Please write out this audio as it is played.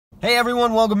Hey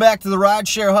everyone, welcome back to the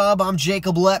Rideshare Hub. I'm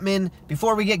Jacob Letman.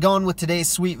 Before we get going with today's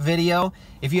sweet video,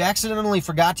 if you accidentally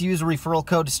forgot to use a referral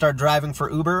code to start driving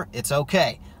for Uber, it's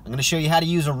okay. I'm going to show you how to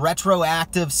use a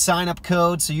retroactive sign-up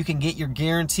code so you can get your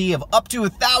guarantee of up to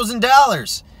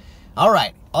 $1,000. All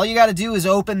right, all you got to do is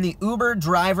open the Uber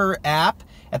driver app.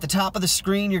 At the top of the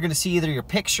screen, you're going to see either your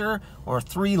picture or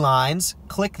 3 lines.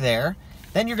 Click there.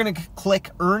 Then you're going to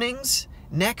click Earnings.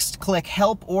 Next, click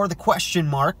Help or the question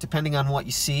mark, depending on what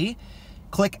you see.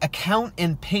 Click Account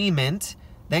and Payment.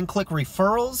 Then click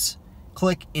Referrals.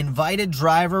 Click Invited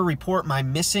Driver, report my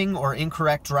missing or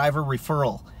incorrect driver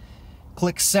referral.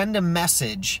 Click Send a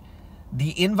Message.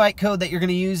 The invite code that you're going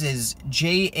to use is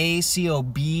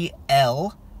JACOBL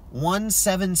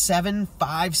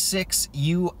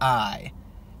 17756UI.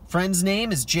 Friend's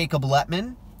name is Jacob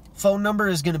Letman. Phone number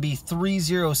is going to be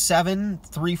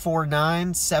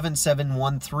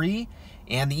 307-349-7713.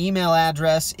 And the email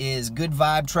address is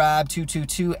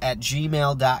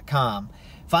goodvibetribe222@gmail.com.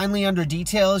 Finally, under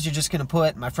details, you're just going to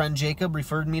put, my friend Jacob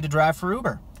referred me to drive for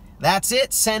Uber. That's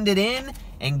it. Send it in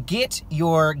and get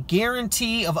your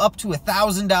guarantee of up to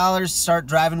 $1,000 to start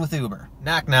driving with Uber.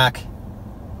 Knock, knock.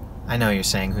 I know you're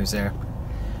saying who's there.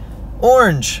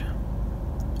 Orange.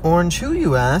 Orange who,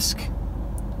 you ask?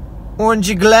 Aren't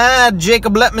you glad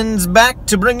Jacob Letman's back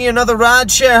to bring you another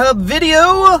Rideshare Hub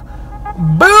video?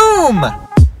 Boom!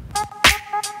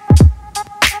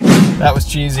 That was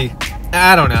cheesy.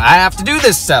 I don't know. I have to do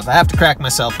this stuff. I have to crack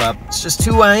myself up. It's just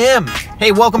who I am.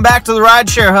 Hey, welcome back to the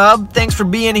Rideshare Hub. Thanks for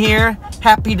being here.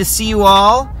 Happy to see you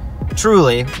all.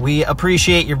 Truly, we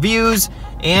appreciate your views,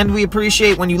 and we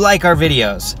appreciate when you like our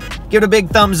videos. Give it a big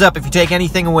thumbs up if you take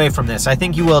anything away from this. I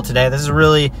think you will today. This is a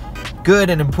really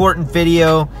good and important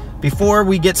video. Before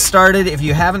we get started, if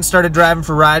you haven't started driving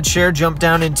for Rideshare, jump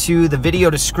down into the video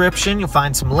description. You'll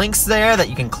find some links there that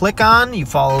you can click on. You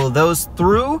follow those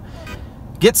through.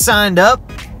 Get signed up.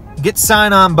 Get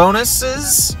sign-on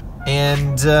bonuses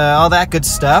and all that good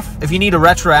stuff. If you need a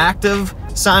retroactive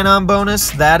sign-on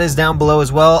bonus, that is down below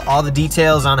as well. All the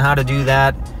details on how to do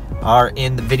that are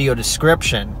in the video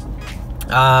description.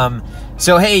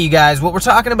 So hey, you guys, what we're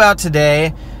talking about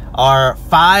today are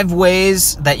 5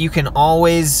 ways that you can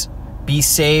always be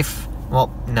safe. Well,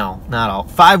 no, not all.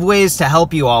 5 ways to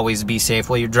help you always be safe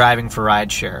while you're driving for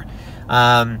Rideshare.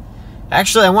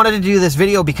 Actually, I wanted to do this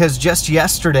video because just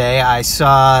yesterday I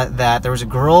saw that there was a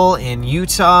girl in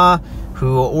Utah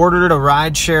who ordered a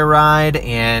Rideshare ride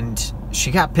and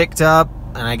she got picked up,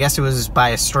 and I guess it was by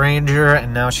a stranger,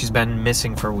 and now she's been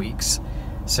missing for weeks.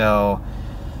 So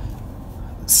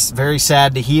it's very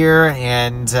sad to hear,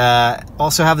 and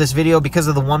also have this video because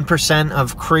of the 1%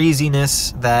 of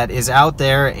craziness that is out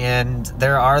there, and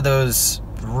there are those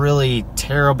really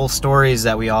terrible stories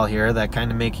that we all hear that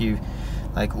kind of make you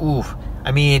like, ooh.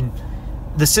 I mean,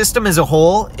 the system as a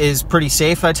whole is pretty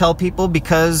safe, I tell people,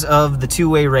 because of the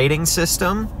 2-way rating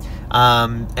system,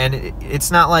 and it's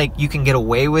not like you can get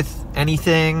away with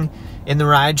anything in the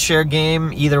rideshare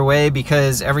game either way,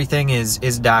 because everything is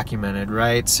documented,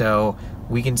 right? So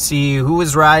we can see who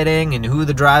was riding and who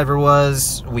the driver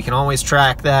was. We can always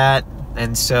track that.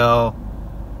 And so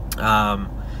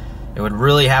it would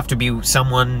really have to be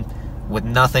someone with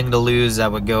nothing to lose that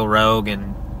would go rogue,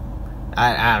 and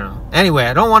I don't know. Anyway,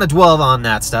 I don't want to dwell on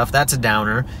that stuff. That's a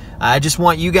downer. I just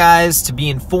want you guys to be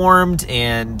informed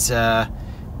and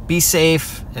be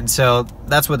safe, and so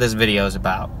that's what this video is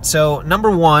about. So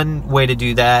number 1 way to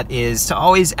do that is to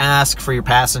always ask for your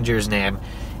passenger's name.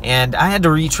 And I had to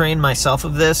retrain myself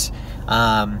of this,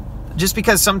 just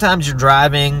because sometimes you're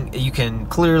driving, you can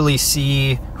clearly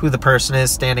see who the person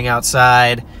is standing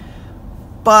outside.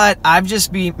 But I've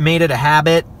just made it a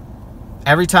habit.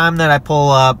 Every time that I pull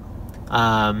up,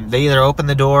 they either open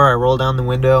the door, I roll down the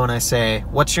window, and I say,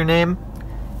 "What's your name?"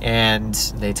 And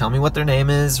they tell me what their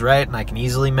name is, right? And I can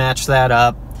easily match that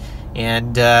up.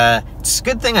 And it's a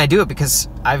good thing I do it, because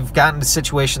I've gotten to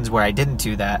situations where I didn't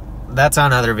do that. That's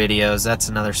on other videos. That's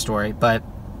another story. But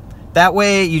that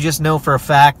way you just know for a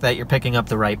fact that you're picking up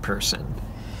the right person.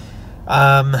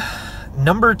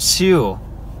 Number 2.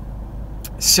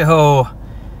 So,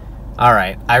 all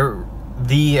right.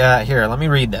 Here, let me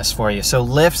read this for you. So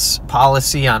Lyft's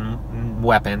policy on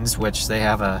weapons, which they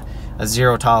have a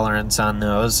 0 tolerance on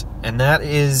those, and that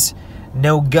is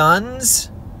no guns,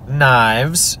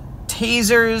 knives,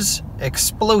 tasers,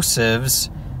 explosives,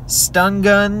 stun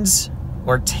guns,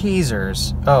 or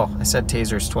tasers. Oh, I said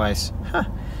tasers twice. Huh.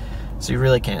 So you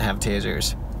really can't have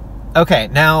tasers. Okay,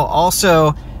 now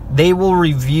also they will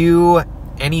review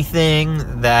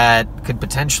anything that could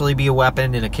potentially be a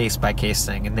weapon in a case-by-case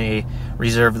thing, and they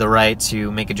reserve the right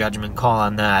to make a judgment call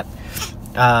on that.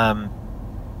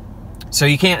 So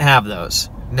you can't have those.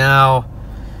 Now,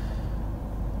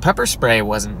 pepper spray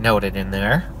wasn't noted in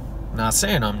there. I'm not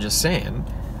saying, I'm just saying.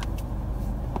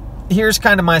 Here's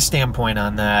kind of my standpoint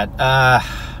on that.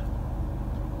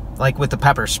 Like with the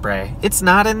pepper spray, it's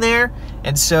not in there,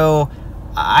 and so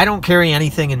I don't carry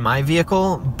anything in my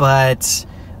vehicle, but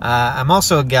I'm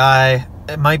also a guy,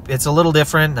 it's a little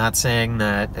different, not saying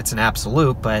that it's an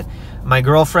absolute, but my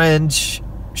girlfriend,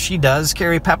 she does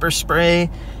carry pepper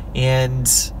spray, and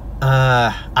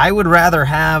I would rather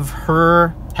have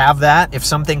her have that if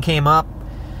something came up,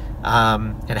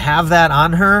 and have that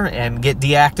on her and get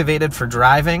deactivated for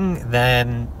driving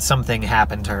than something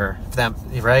happened to her,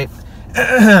 right?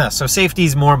 So safety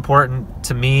is more important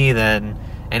to me than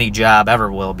any job ever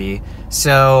will be.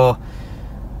 So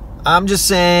I'm just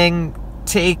saying,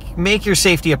 make your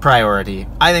safety a priority.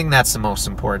 I think that's the most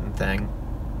important thing.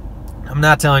 I'm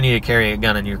not telling you to carry a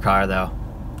gun in your car, though.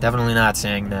 Definitely not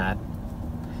saying that.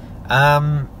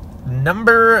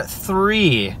 Number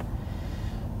 3.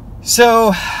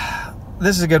 So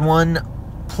this is a good one.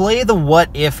 Play the what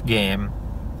if game.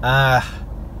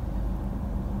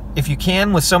 If you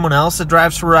can, with someone else that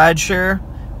drives for rideshare,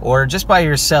 or just by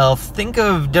yourself, think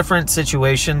of different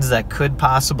situations that could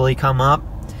possibly come up,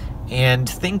 and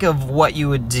think of what you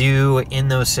would do in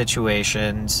those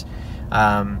situations.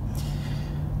 And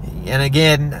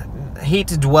again, I hate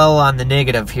to dwell on the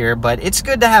negative here, but it's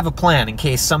good to have a plan in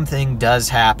case something does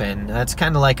happen. That's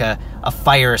kind of like a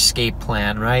fire escape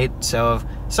plan, right? So if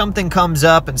something comes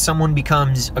up and someone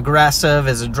becomes aggressive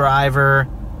as a driver,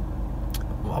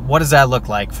 what does that look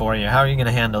like for you? How are you going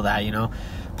to handle that, you know?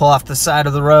 Pull off the side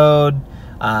of the road,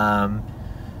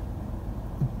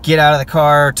 get out of the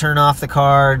car, turn off the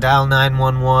car, dial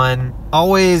 911.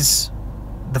 Always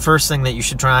the first thing that you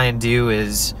should try and do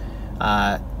is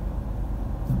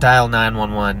dial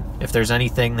 911 if there's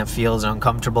anything that feels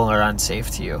uncomfortable or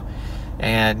unsafe to you.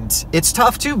 And it's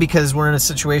tough too, because we're in a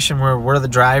situation where we're the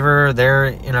driver, they're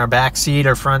in our back seat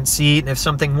or front seat, and if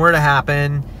something were to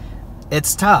happen,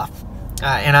 it's tough.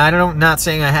 And I'm not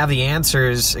saying I have the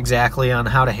answers exactly on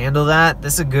how to handle that.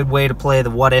 This is a good way to play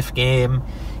the what if game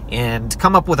and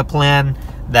come up with a plan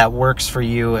that works for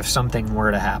you if something were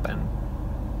to happen.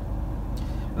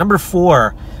 Number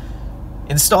 4,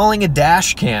 installing a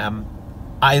dash cam.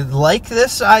 I like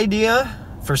this idea.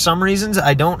 For some reasons,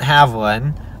 I don't have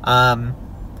one.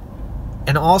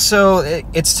 And also,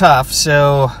 it's tough.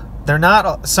 So they're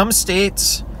not, some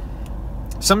states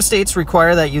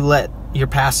require that you let your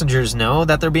passengers know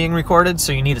that they're being recorded,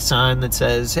 so you need a sign that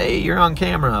says, hey, you're on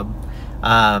camera.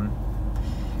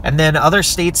 And then other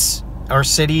states or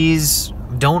cities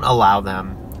don't allow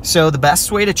them. So the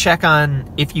best way to check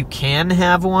on if you can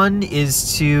have one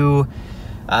is to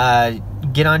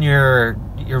get on your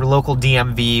local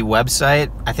DMV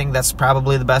website. I think that's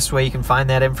probably the best way you can find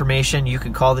that information. You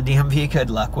could call the DMV, good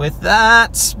luck with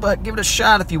that, but give it a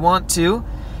shot if you want to.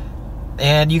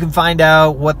 And you can find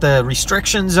out what the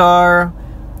restrictions are,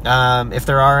 if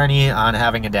there are any, on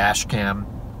having a dash cam.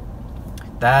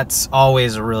 That's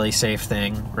always a really safe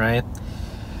thing, right?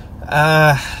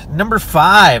 Number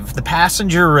 5, the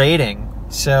passenger rating.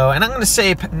 So, and I'm going to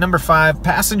say number 5,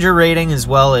 passenger rating as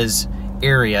well as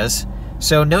areas.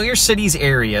 So know your city's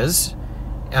areas,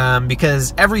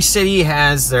 because every city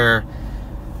has their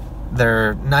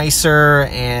nicer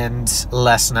and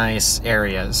less nice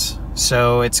areas.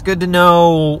 So it's good to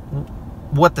know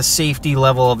what the safety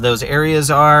level of those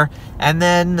areas are, and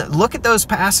then look at those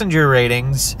passenger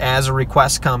ratings as a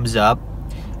request comes up.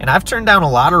 And I've turned down a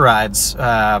lot of rides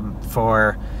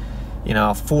for,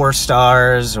 4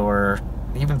 stars or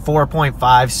even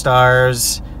 4.5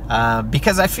 stars,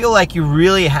 because I feel like you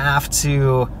really have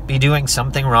to be doing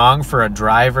something wrong for a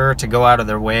driver to go out of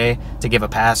their way to give a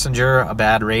passenger a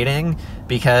bad rating,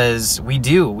 because we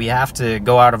have to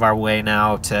go out of our way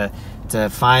now to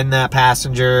find that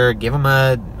passenger, give them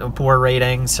a poor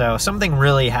rating. So something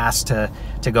really has to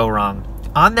go wrong.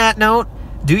 On that note,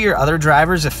 do your other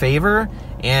drivers a favor,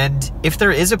 and if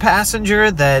there is a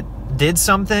passenger that did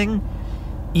something,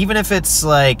 even if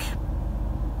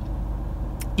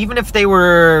they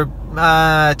were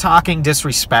talking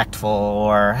disrespectful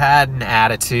or had an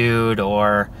attitude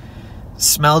or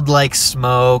smelled like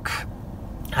smoke,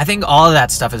 I think all of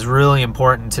that stuff is really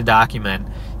important to document.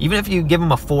 Even if you give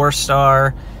them a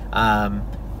 4-star,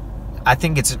 I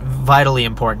think it's vitally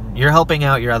important. You're helping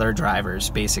out your other drivers,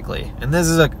 basically. And this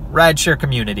is a rideshare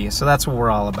community, so that's what we're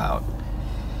all about.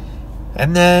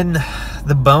 And then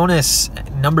the bonus,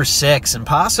 number 6, and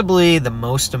possibly the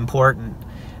most important,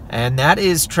 and that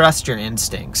is trust your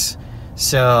instincts.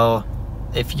 So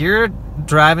if you're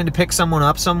driving to pick someone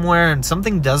up somewhere and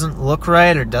something doesn't look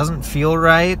right or doesn't feel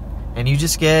right, and you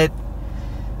just get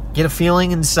get a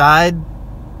feeling inside,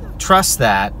 trust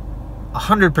that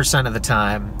 100% of the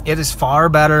time. It is far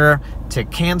better to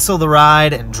cancel the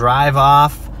ride and drive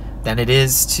off than it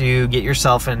is to get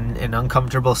yourself in an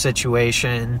uncomfortable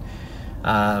situation.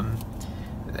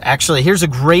 Actually, here's a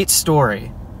great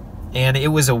story. And it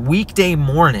was a weekday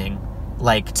morning,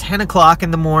 like 10 o'clock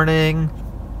in the morning.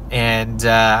 And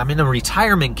I'm in a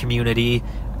retirement community,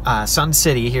 Sun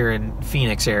City here in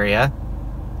Phoenix area.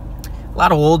 A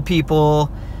lot of old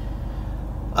people.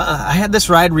 I had this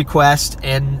ride request,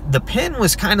 and the pin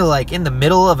was kind of like in the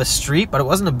middle of a street, but it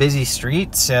wasn't a busy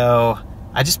street, so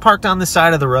I just parked on the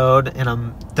side of the road,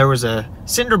 and there was a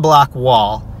cinder block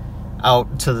wall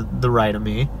out to the right of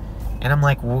me, and I'm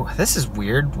like, this is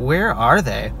weird. Where are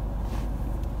they?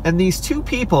 And these two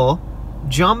people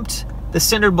jumped the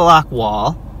cinder block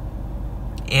wall,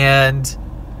 and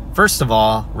first of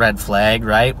all, red flag,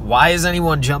 right? Why is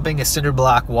anyone jumping a cinder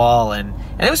block wall? And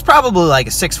it was probably like a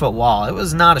 6-foot wall. It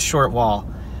was not a short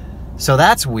wall. So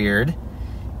that's weird.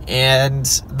 And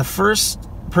the first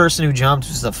person who jumped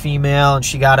was a female, and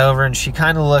she got over and she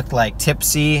kind of looked like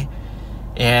tipsy.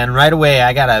 And right away,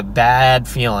 I got a bad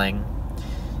feeling.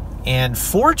 And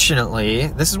fortunately,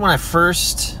 this is when I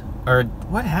first, or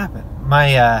what happened?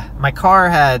 My car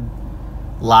had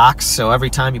locks, so every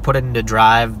time you put it into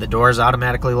drive, the door's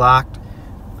automatically locked.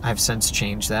 I've since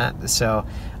changed that. So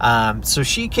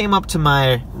she came up to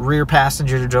my rear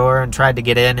passenger door and tried to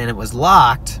get in, and it was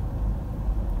locked.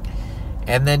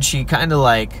 And then she kind of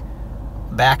like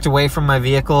backed away from my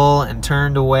vehicle and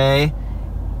turned away,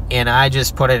 and I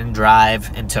just put it in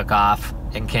drive and took off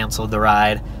and canceled the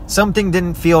ride. Something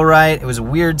didn't feel right. It was a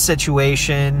weird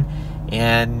situation,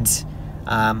 and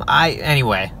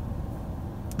anyway,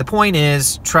 the point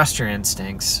is, trust your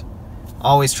instincts.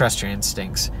 Always trust your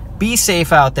instincts. Be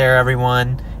safe out there,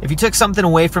 everyone. If you took something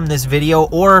away from this video,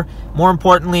 or more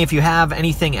importantly, if you have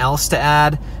anything else to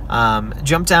add,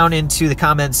 jump down into the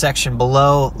comment section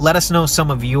below. Let us know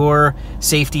some of your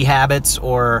safety habits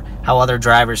or how other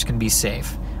drivers can be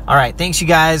safe. All right, thanks you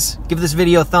guys. Give this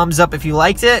video a thumbs up if you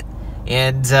liked it,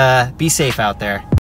 and be safe out there.